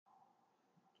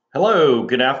Hello,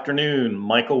 good afternoon.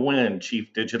 Michael Wynn,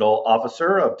 Chief Digital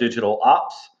Officer of Digital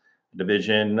Ops,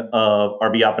 division of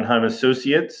RB Oppenheim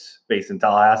Associates, based in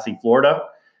Tallahassee, Florida. I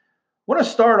want to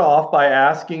start off by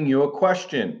asking you a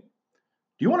question.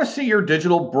 Do you want to see your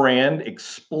digital brand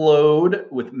explode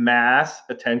with mass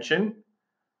attention?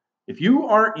 If you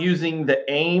aren't using the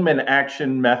aim and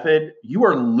action method, you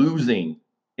are losing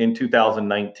in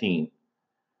 2019.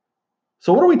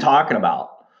 So, what are we talking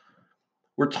about?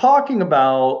 We're talking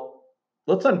about,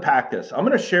 let's unpack this. I'm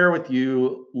going to share with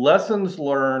you lessons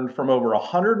learned from over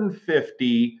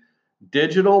 150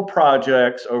 digital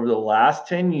projects over the last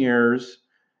 10 years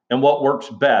and what works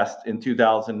best in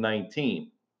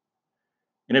 2019.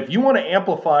 And if you want to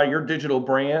amplify your digital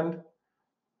brand,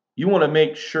 you want to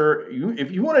make sure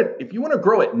if you want to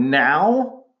grow it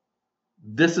now,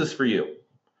 this is for you.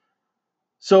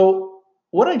 So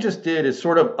what I just did is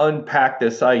sort of unpack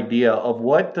this idea of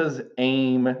what does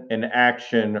aim and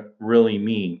action really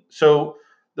mean. So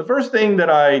the first thing that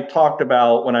I talked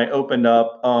about when I opened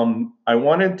up, I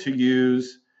wanted to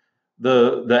use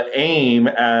the aim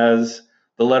as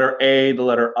the letter A, the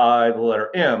letter I, the letter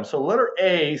M. So letter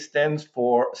A stands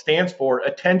for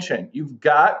attention. You've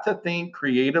got to think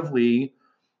creatively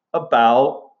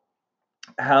about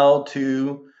how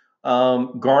to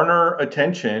garner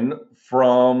attention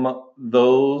from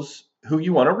those who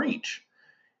you want to reach.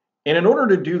 And in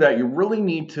order to do that, you really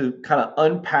need to kind of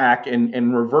unpack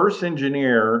and reverse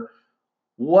engineer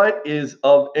what is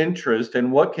of interest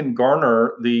and what can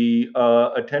garner the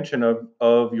attention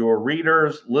of your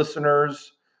readers,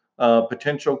 listeners,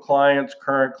 potential clients,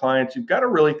 current clients. You've got to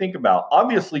really think about.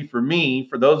 Obviously, for me,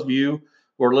 for those of you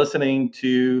who are listening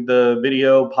to the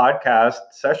video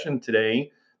podcast session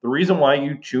today, the reason why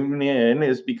you tune in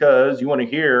is because you want to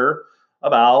hear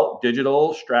about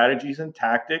digital strategies and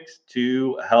tactics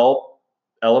to help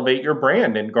elevate your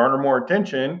brand and garner more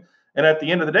attention. And at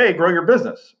the end of the day, grow your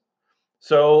business.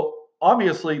 So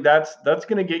obviously that's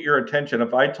going to get your attention.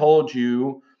 If I told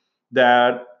you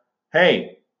that,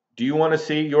 hey, do you want to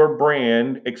see your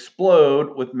brand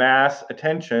explode with mass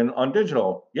attention on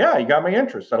digital? Yeah, you got my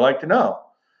interest. I'd like to know.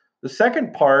 The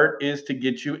second part is to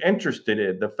get you interested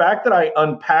in. The fact that I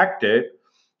unpacked it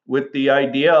with the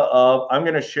idea of I'm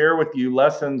going to share with you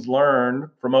lessons learned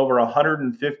from over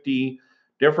 150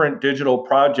 different digital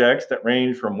projects that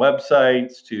range from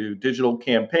websites to digital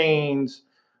campaigns,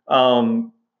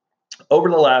 um, over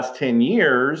the last 10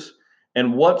 years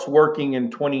and what's working in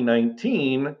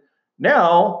 2019.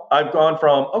 Now I've gone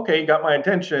from, okay, you got my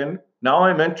attention. Now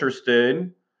I'm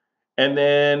interested. And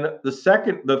then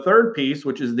the third piece,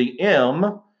 which is the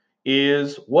M,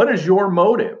 is what is your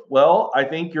motive? Well, I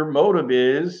think your motive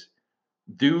is,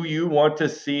 do you want to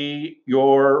see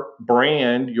your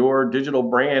brand, your digital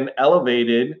brand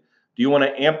elevated? Do you want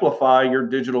to amplify your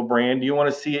digital brand? Do you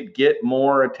want to see it get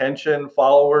more attention,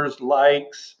 followers,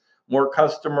 likes, more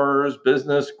customers,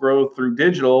 business growth through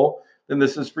digital? Then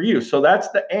this is for you. So that's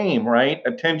the aim, right?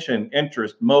 Attention,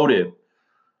 interest, motive.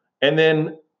 And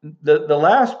then the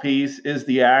last piece is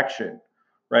the action,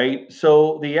 right?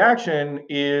 So the action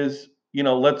is,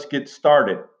 let's get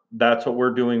started. That's what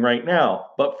we're doing right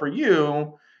now. But for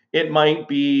you, it might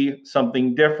be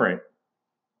something different.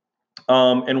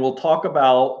 And we'll talk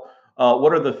about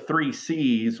what are the three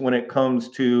C's when it comes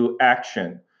to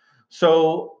action.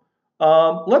 So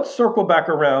let's circle back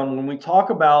around when we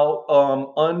talk about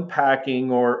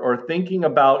unpacking or thinking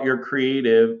about your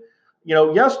creative.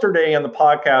 Yesterday on the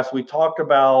podcast, we talked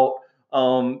about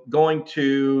going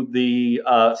to the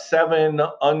seven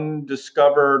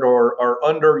undiscovered or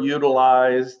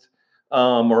underutilized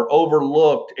or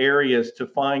overlooked areas to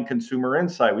find consumer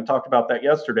insight. We talked about that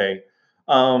yesterday.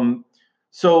 Um,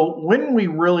 so when we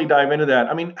really dive into that,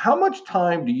 I mean, how much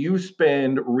time do you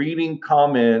spend reading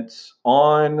comments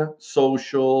on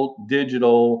social,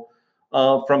 digital,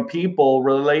 from people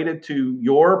related to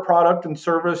your product and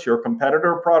service, your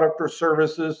competitor product or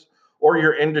services, or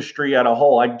your industry at a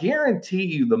whole? I guarantee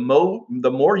you, the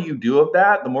more you do of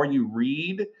that, the more you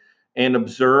read and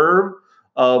observe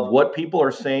of what people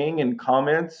are saying in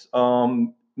comments,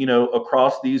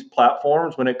 across these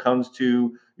platforms when it comes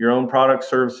to your own product,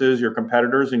 services, your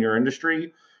competitors in your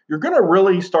industry, you're going to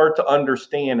really start to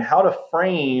understand how to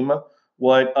frame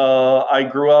what I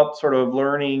grew up sort of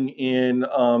learning in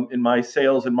my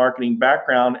sales and marketing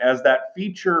background as that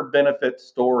feature benefit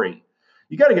story.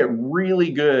 You got to get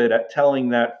really good at telling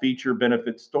that feature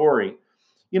benefit story.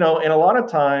 And a lot of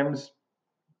times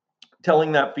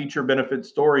telling that feature benefit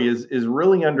story is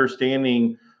really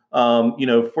understanding,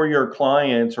 for your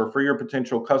clients or for your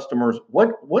potential customers,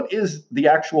 what is the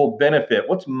actual benefit?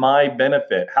 What's my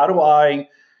benefit? How do I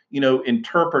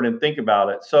interpret and think about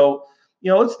it? So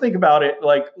let's think about it.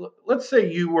 Like, let's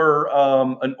say you were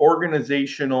an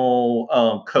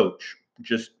organizational coach,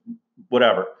 just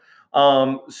whatever.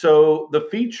 So the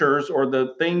features or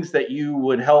the things that you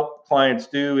would help clients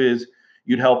do is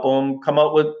you'd help them come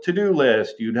up with to-do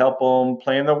list, you'd help them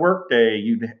plan their workday,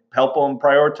 you'd help them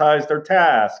prioritize their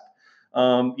task.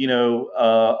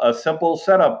 A simple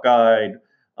setup guide.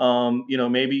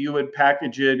 Maybe you would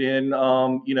package it in.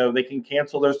 They can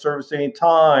cancel their service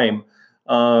anytime.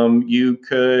 You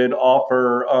could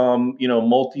offer,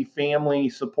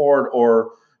 multifamily support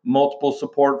or multiple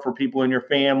support for people in your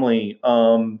family.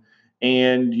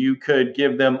 And you could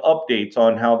give them updates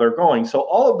on how they're going. So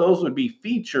all of those would be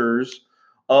features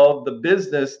of the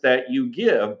business that you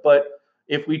give. But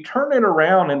if we turn it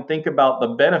around and think about the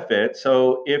benefit,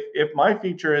 so if my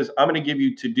feature is I'm going to give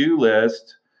you to-do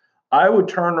list, I would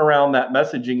turn around that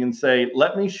messaging and say,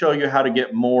 let me show you how to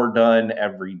get more done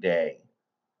every day.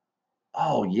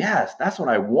 Oh yes, that's what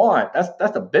I want.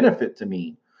 That's a benefit to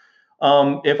me.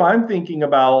 If I'm thinking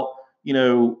about,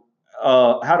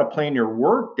 how to plan your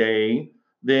work day,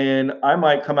 then I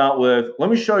might come out with,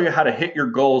 let me show you how to hit your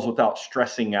goals without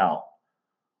stressing out.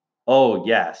 Oh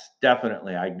yes,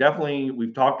 definitely.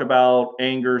 We've talked about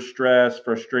anger, stress,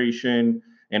 frustration,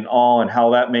 and all, and how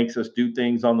that makes us do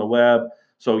things on the web.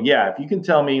 So yeah, if you can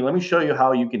tell me, let me show you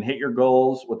how you can hit your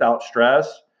goals without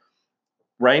stress,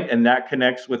 right? And that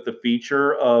connects with the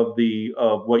feature of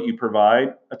what you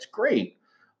provide. That's great.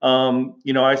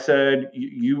 I said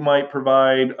you might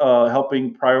provide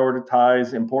helping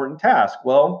prioritize important tasks.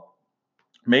 Well,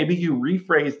 maybe you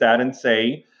rephrase that and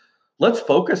say, let's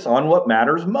focus on what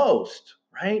matters most,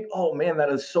 right? Oh man, that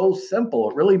is so simple.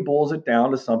 It really boils it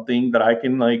down to something that I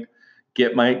can like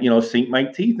get my, sink my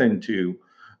teeth into.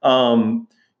 Um,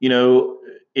 you know,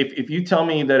 if you tell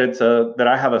me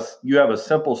that you have a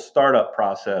simple startup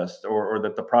process, or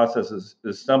that the process is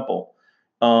simple,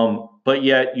 but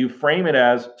yet you frame it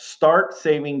as start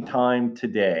saving time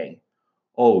today.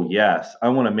 Oh yes, I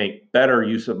want to make better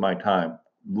use of my time.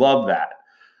 Love that.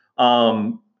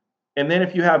 Um, and then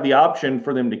if you have the option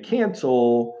for them to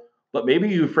cancel, but maybe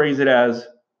you phrase it as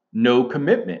no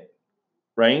commitment,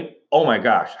 right? Oh my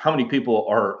gosh, how many people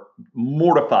are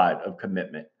mortified of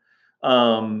commitment?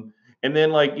 Um, and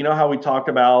then, like, how we talked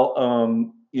about,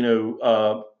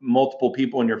 multiple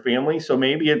people in your family. So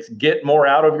maybe it's get more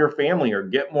out of your family, or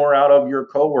get more out of your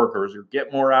coworkers, or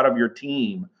get more out of your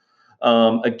team.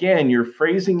 Again, you're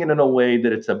phrasing it in a way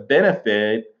that it's a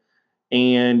benefit,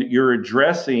 and you're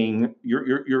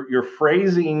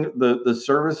phrasing the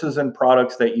services and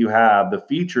products that you have, the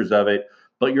features of it,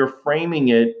 but you're framing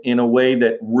it in a way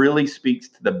that really speaks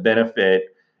to the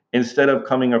benefit, instead of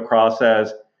coming across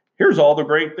as here's all the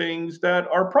great things that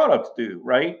our products do,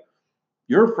 right?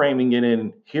 You're framing it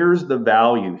in here's the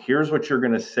value, here's what you're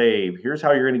going to save, here's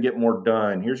how you're going to get more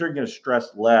done, here's how you're going to stress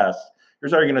less,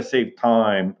 here's how you're going to save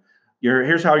time,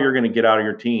 here's how you're going to get out of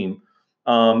your team.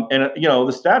 And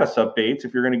the status updates,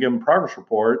 if you're going to give them progress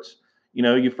reports,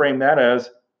 you frame that as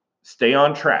stay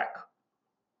on track.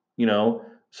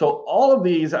 So all of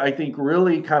these, I think,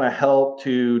 really kind of help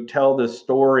to tell the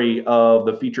story of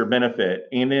the feature benefit.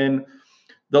 And then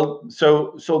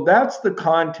so that's the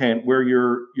content where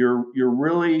you're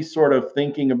really sort of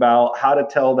thinking about how to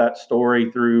tell that story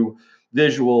through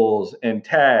visuals and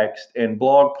text and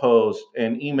blog posts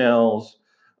and emails,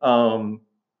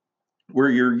 where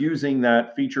you're using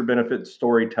that feature benefit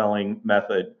storytelling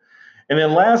method. And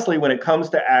then lastly, when it comes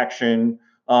to action,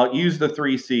 use the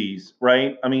 3 C's,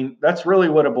 right? I mean, that's really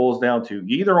what it boils down to.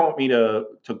 You either want me to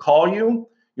call you,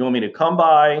 you want me to come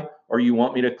by, or you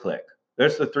want me to click.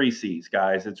 There's the 3 C's,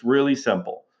 guys. It's really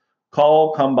simple.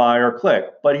 Call, come by, or click.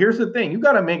 But here's the thing. You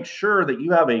got to make sure that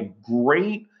you have a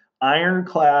great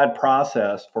ironclad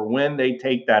process for when they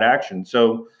take that action.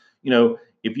 So,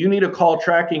 if you need a call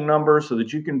tracking number so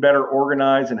that you can better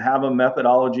organize and have a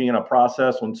methodology and a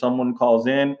process when someone calls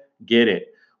in, get it.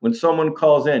 When someone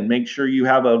calls in, make sure you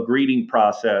have a greeting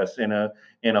process and a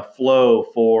flow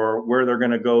for where they're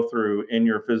going to go through in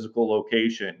your physical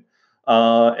location.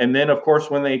 And then, of course,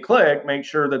 when they click, make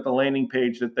sure that the landing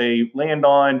page that they land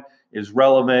on is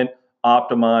relevant,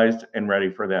 optimized, and ready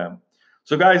for them.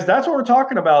 So, guys, that's what we're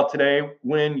talking about today.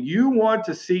 When you want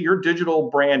to see your digital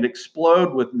brand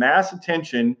explode with mass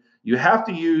attention, you have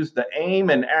to use the aim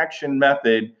and action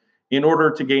method in order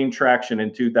to gain traction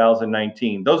in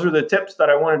 2019. Those are the tips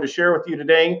that I wanted to share with you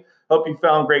today. Hope you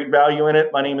found great value in it.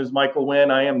 My name is Michael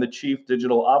Wynn. I am the Chief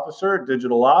Digital Officer at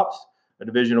Digital Ops, a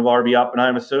division of RB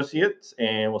Oppenheim Associates,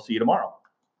 and we'll see you tomorrow.